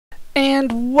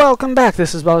And welcome back.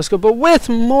 This is Balliscope, but with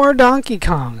more Donkey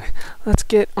Kong. Let's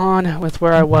get on with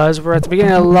where I was. We're at the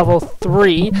beginning of level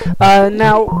 3.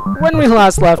 Now, when we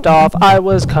last left off, I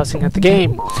was cussing at the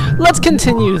game. Let's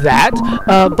continue that,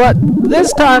 but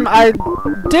this time I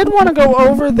did want to go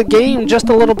over the game just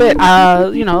a little bit.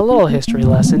 You know, a little history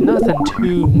lesson, nothing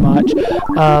too much.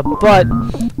 But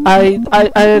I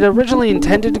had originally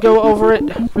intended to go over it.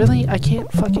 Really? I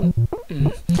can't fucking...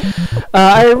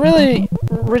 I really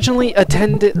originally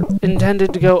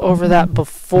intended to go over that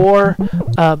before,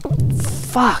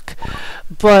 but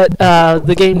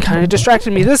the game kind of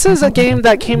distracted me. This is a game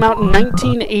that came out in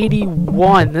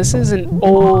 1981. This is an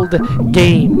old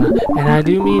game, and I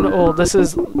do mean old. This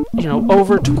is, you know,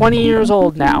 over 20 years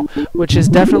old now, which is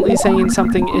definitely saying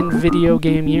something in video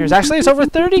game years. Actually, it's over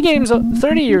 30 years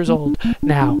old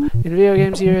now. In video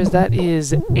games years, that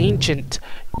is ancient.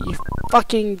 You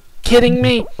fucking kidding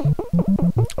me?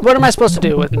 What am I supposed to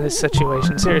do in this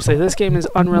situation? Seriously, this game is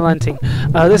unrelenting.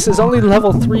 This is only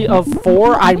level 3 of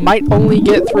 4. I might only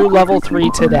get through level 3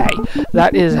 today.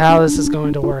 That is how this is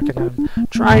going to work. And I'm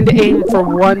trying to aim for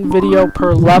 1 video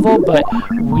per level, but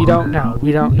we don't know.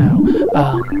 We don't know.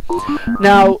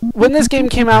 Now, when this game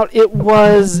came out, it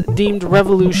was deemed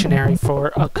revolutionary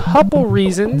for a couple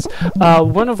reasons.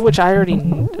 One of which I already,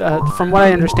 from what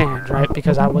I understand, right?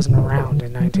 Because I wasn't around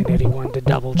in 1981 to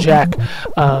double check.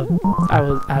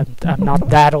 I'm not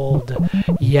that old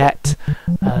yet.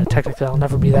 Technically, I'll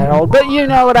never be that old, but you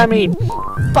know what I mean.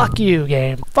 Fuck you,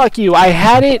 game. Fuck you. I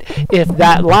had it. If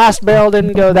that last barrel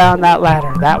didn't go down that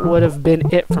ladder, that would have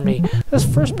been it for me. This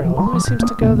first barrel always seems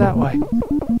to go that way.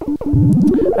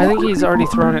 I think he's already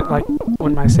thrown it, like,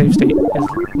 when my save state is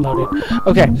loaded.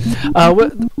 Okay.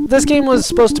 This game was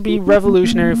supposed to be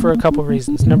revolutionary for a couple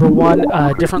reasons. Number one,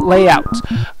 different layouts.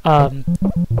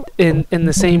 In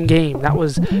the same game. That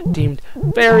was deemed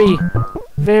very,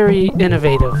 very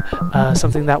innovative.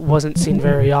 Something that wasn't seen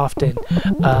very often.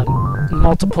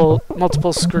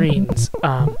 Multiple screens.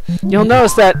 You'll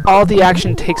notice that all the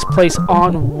action takes place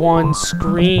on one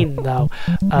screen, though.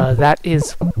 That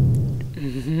is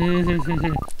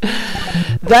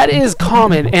that is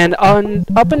common, and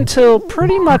up until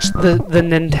pretty much the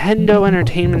Nintendo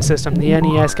Entertainment System, the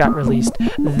NES, got released,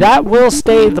 that will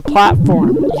stay the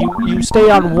platform. You stay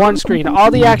on one screen.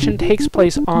 All the action takes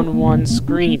place on one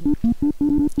screen.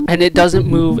 And it doesn't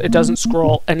move, it doesn't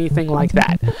scroll, anything like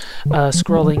that.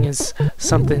 Scrolling is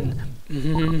something...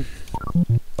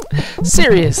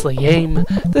 Seriously, game.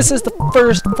 This is the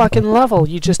first fucking level.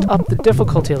 You just up the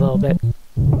difficulty a little bit.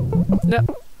 No,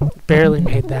 barely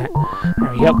made that.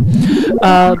 There we go.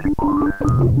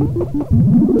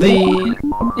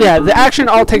 The action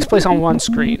all takes place on one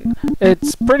screen.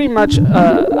 It's pretty much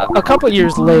a couple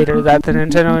years later that the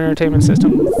Nintendo Entertainment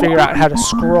System figured out how to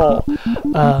scroll.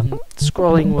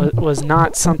 Scrolling was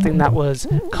not something that was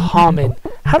common.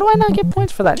 How do I not get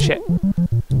points for that shit?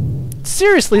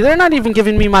 Seriously, they're not even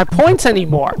giving me my points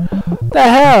anymore. The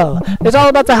hell? It's all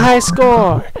about the high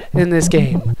score in this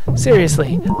game.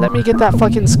 Seriously, let me get that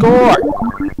fucking score.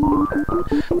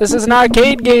 This is an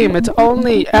arcade game. It's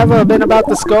only ever been about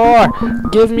the score.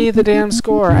 Give me the damn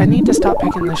score. I need to stop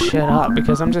picking this shit up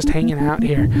because I'm just hanging out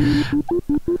here.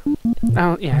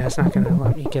 Oh, yeah, it's not gonna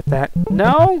let me get that.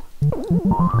 No?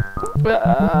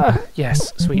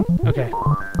 Yes, sweet. Okay.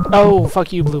 Oh,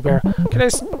 fuck you, Blue Bear. Can I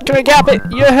gap it?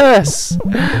 Yes!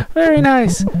 Very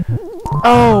nice.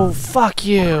 Oh, fuck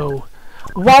you.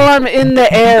 While I'm in the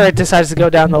air, it decides to go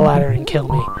down the ladder and kill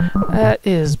me. That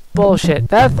is bullshit.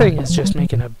 That thing is just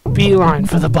making a beeline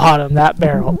for the bottom, that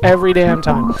barrel, every damn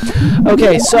time.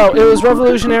 Okay, so it was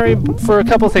revolutionary for a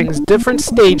couple things. Different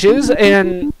stages,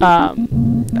 and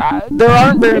there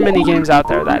aren't very many games out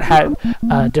there that had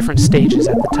different stages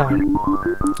at the time.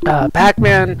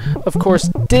 Pac-Man, of course,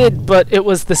 did, but it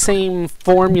was the same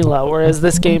formula, whereas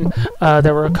this game,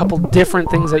 there were a couple different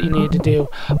things that you needed to do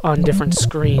on different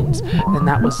screens, and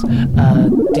that was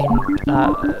deemed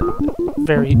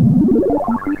very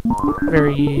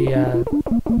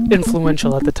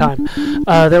influential at the time.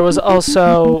 There was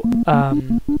also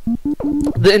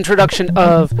the introduction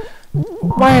of...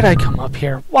 Why did I come up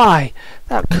here? Why?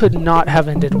 That could not have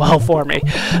ended well for me.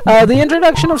 The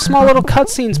introduction of small little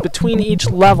cutscenes between each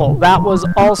level, that was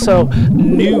also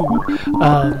new,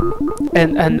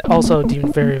 and also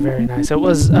deemed very, very nice. It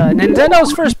was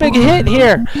Nintendo's first big hit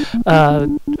here,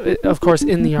 of course,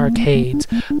 in the arcades.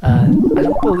 I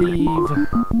don't believe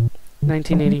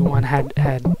 1981 had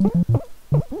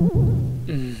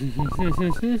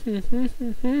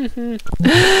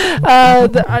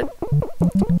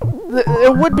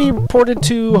it would be ported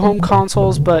to home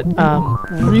consoles, but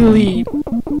really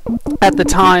At the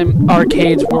time,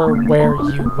 arcades were where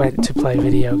you went to play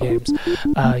video games.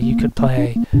 You could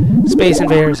play Space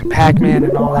Invaders and Pac-Man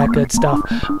and all that good stuff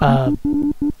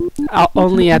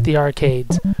only at the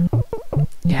arcades.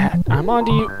 Yeah, I'm on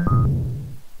to you.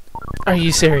 Are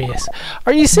you serious?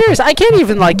 Are you serious? I can't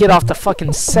even, like, get off the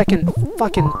fucking second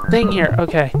fucking thing here.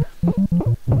 Okay.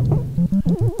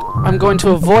 I'm going to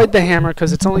avoid the hammer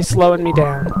because it's only slowing me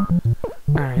down.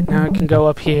 Alright, now I can go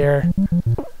up here.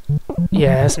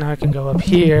 Yes, now I can go up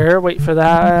here. Wait for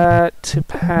that to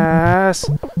pass.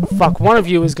 Fuck, one of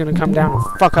you is gonna come down and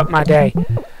fuck up my day.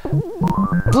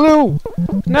 Blue!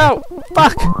 No!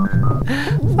 Fuck!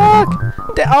 Fuck!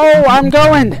 Oh, I'm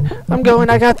going!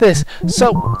 I got this.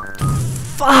 So,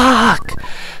 fuck!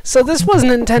 So this was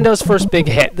Nintendo's first big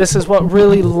hit. This is what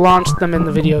really launched them in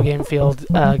the video game field,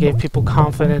 gave people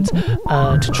confidence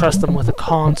to trust them with a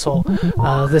console.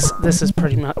 This is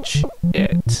pretty much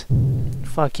it.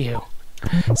 Fuck you.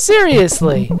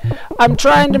 Seriously! I'm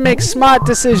trying to make smart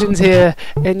decisions here,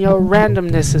 and your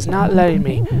randomness is not letting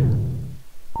me.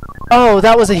 Oh,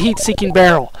 that was a heat-seeking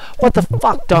barrel. What the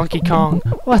fuck, Donkey Kong?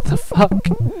 What the fuck?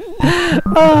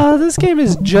 This game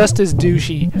is just as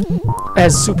douchey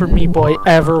as Super Meat Boy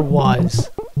ever was.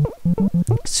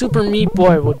 Super Meat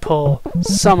Boy would pull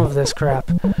some of this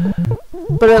crap,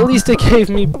 but at least it gave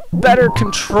me better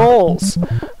controls.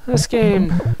 This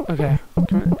game... Okay.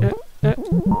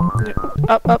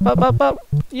 Up.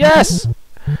 Yes!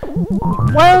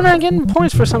 Why aren't I getting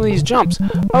points for some of these jumps?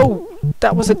 Oh,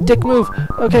 that was a dick move.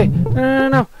 Okay,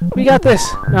 no. We got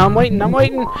this. No, I'm waiting.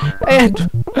 And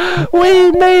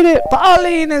we made it!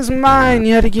 Pauline is mine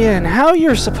yet again. How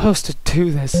you're supposed to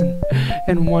do this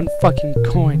in one fucking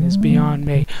coin is beyond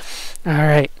me.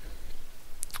 Alright.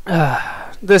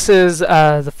 This is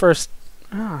the first...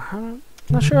 I'm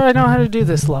not sure I know how to do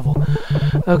this level.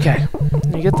 Okay,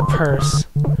 you get the purse.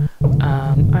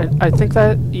 I think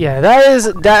that, yeah, that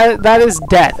is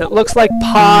death. It looks like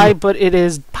pie, but it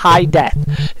is pie death.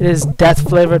 It is death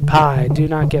flavored pie. Do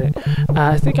not get it.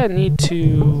 I think I need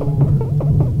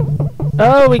to...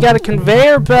 Oh, we got a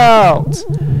conveyor belt.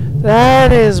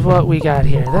 That is what we got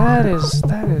here. That is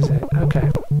it. Okay.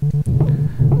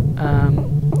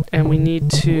 And we need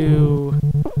to...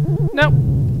 Nope.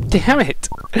 Damn it.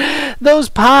 Those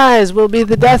pies will be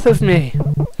the death of me.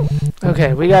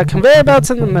 Okay, we got conveyor belts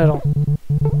in the middle.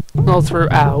 All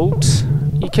throughout.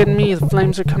 You kidding me? The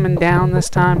flames are coming down this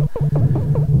time.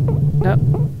 Nope.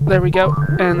 There we go.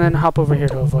 And then hop over here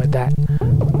to avoid that.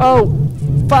 Oh,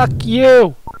 fuck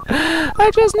you.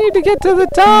 I just need to get to the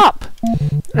top.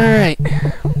 Alright.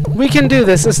 We can do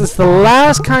this. This is the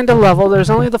last kind of level. There's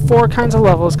only the 4 kinds of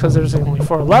levels because there's only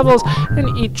 4 levels,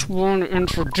 and each one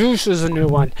introduces a new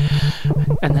one.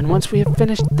 And then once we have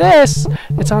finished this,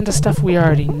 it's on to stuff we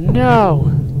already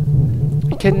know.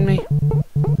 You kidding me?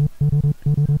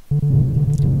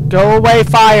 Go away,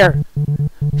 fire!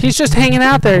 He's just hanging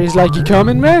out there. He's like, you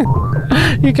coming, man?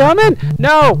 You coming?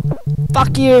 No!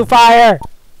 Fuck you, fire!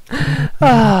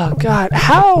 Oh, God.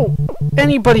 How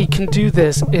anybody can do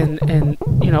this in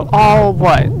you know, all,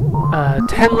 what,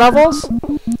 10 levels?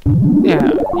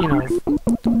 Yeah, you know,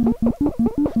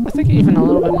 I think even a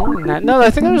little bit more than that. No, I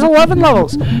think there's 11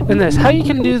 levels in this. How you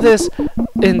can do this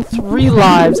in 3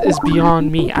 lives is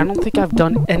beyond me. I don't think I've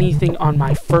done anything on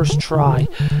my first try.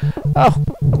 Oh,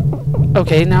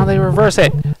 okay, now they reverse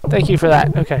it. Thank you for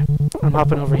that. Okay, I'm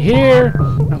hopping over here.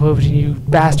 I'm hoping you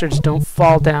bastards don't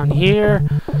fall down here.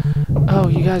 Oh,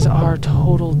 you guys are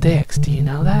total dicks. Do you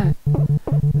know that?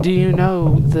 Do you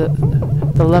know the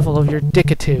level of your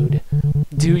dickitude?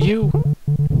 Do you?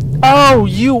 Oh,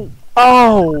 you...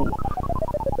 Oh!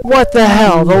 What the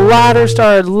hell? The ladder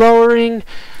started lowering.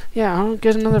 Yeah, I'll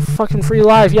get another fucking free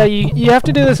life. Yeah, you have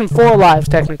to do this in 4 lives,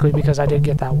 technically, because I did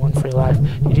get that 1 free life.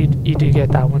 You do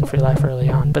get that 1 free life early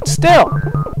on. But still!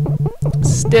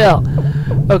 Still!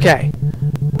 Okay.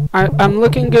 I'm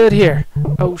looking good here.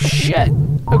 Oh, shit!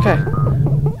 Okay.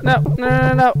 No.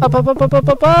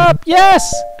 Up.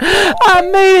 Yes! I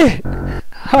made it!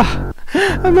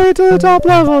 I made it to the top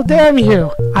level. Damn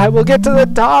you! I will get to the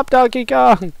top, Donkey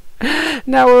Kong!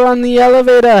 Now we're on the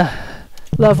elevator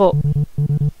level.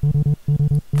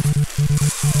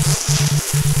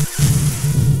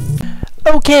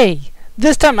 Okay,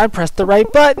 this time I pressed the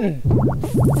right button.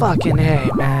 Fucking A,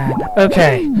 man.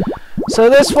 Okay, so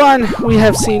this one we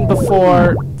have seen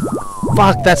before.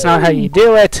 Fuck, that's not how you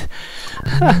do it.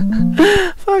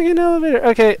 Fucking elevator.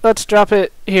 Okay, let's drop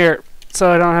it here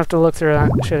so I don't have to look through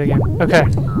that shit again. Okay.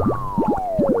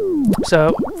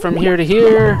 So, from here to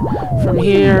here, from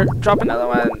here, drop another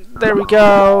one. There we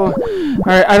go.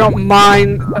 Alright, I don't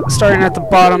mind starting at the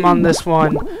bottom on this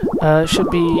one. Should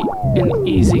be an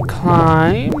easy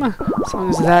climb. As long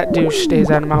as that douche stays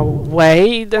out of my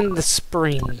way. Then the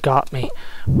spring got me.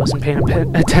 Wasn't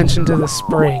paying attention to the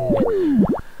spring.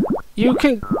 You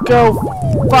can go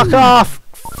fuck off,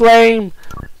 flame.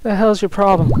 The hell's your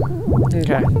problem?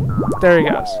 Okay, there he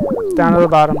goes. Down to the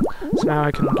bottom. So now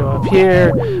I can go up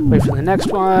here, wait for the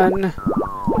next one.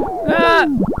 Ah!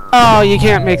 Oh, you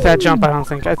can't make that jump, I don't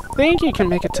think. I think you can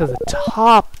make it to the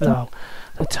top, though.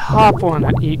 The top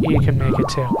one you can make it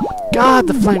to. God,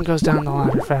 the flame goes down the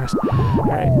ladder fast.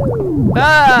 Alright.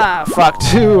 Ah! Fuck,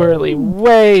 too early.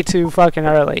 Way too fucking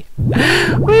early. We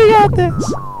got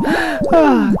this!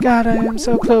 Oh, God, I am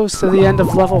so close to the end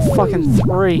of level fucking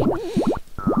 3.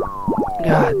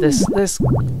 God, this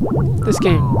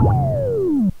game.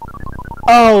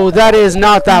 Oh, that is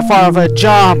not that far of a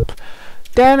jump!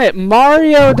 Damn it,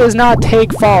 Mario does not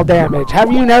take fall damage.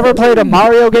 Have you never played a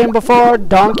Mario game before?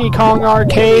 Donkey Kong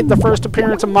Arcade, the first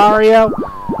appearance of Mario?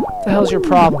 What the hell's your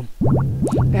problem?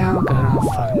 Yeah, I'll go down the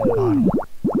fucking bottom.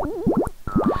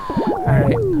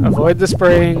 Alright, avoid the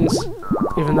springs,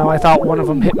 even though I thought one of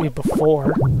them hit me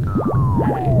before.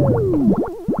 Alright,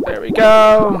 there we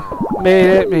go. Made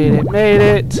it, made it, made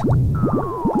it.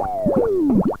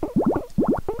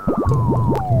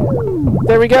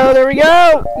 There we go, there we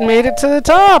go! Made it to the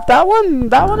top! That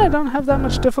one I don't have that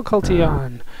much difficulty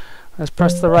on. Let's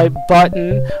press the right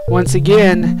button once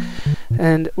again,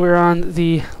 and we're on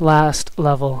the last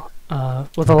level, well,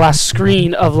 the last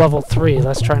screen of level 3.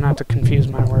 Let's try not to confuse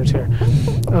my words here.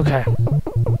 Okay.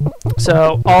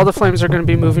 So, all the flames are going to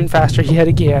be moving faster yet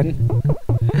again.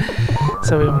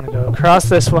 So we want to go across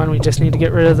this one. We just need to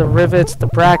get rid of the rivets, the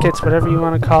brackets, whatever you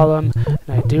want to call them. And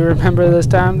I do remember this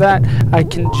time that I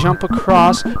can jump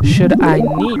across should I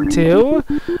need to.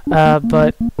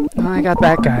 But well, I got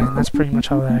that guy, and that's pretty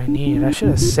much all that I need. I should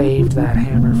have saved that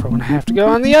hammer for when I have to go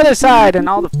on the other side, and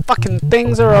all the fucking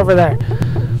things are over there.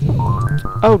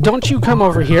 Oh, don't you come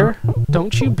over here.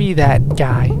 Don't you be that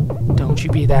guy. Don't you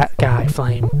be that guy,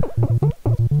 Flame.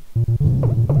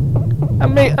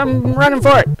 I'm running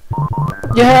for it.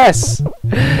 Yes!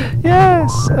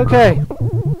 Yes! Okay.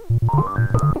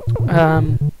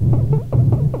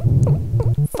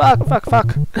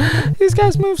 Fuck. These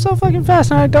guys move so fucking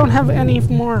fast and I don't have any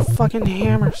more fucking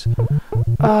hammers.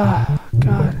 Oh,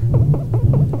 God.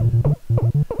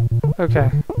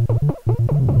 Okay.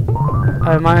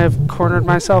 I might have cornered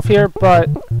myself here, but...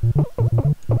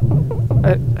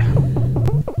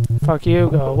 fuck you,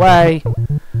 go away.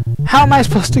 How am I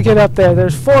supposed to get up there?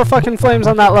 There's 4 fucking flames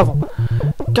on that level.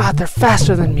 God, they're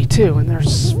faster than me, too, and they're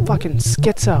fucking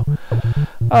schizo.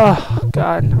 Oh,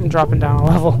 God, I'm dropping down a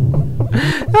level.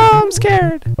 No, I'm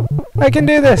scared. I can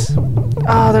do this.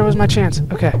 Oh, there was my chance.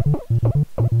 Okay.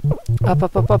 Up.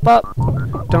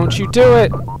 Don't you do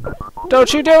it.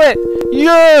 Don't you do it.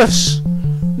 Yes!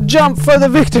 Jump for the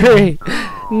victory.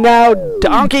 Now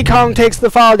Donkey Kong takes the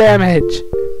fall damage.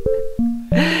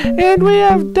 And we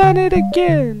have done it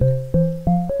again.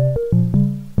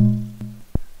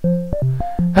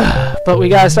 But we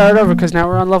gotta start over because now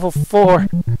we're on level 4.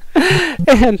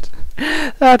 And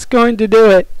that's going to do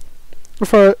it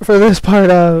for this part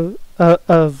of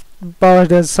Baller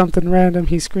Does Something Random.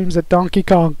 He screams at Donkey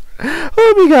Kong.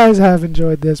 Hope you guys have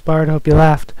enjoyed this part. Hope you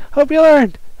laughed. Hope you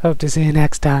learned. Hope to see you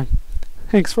next time.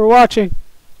 Thanks for watching.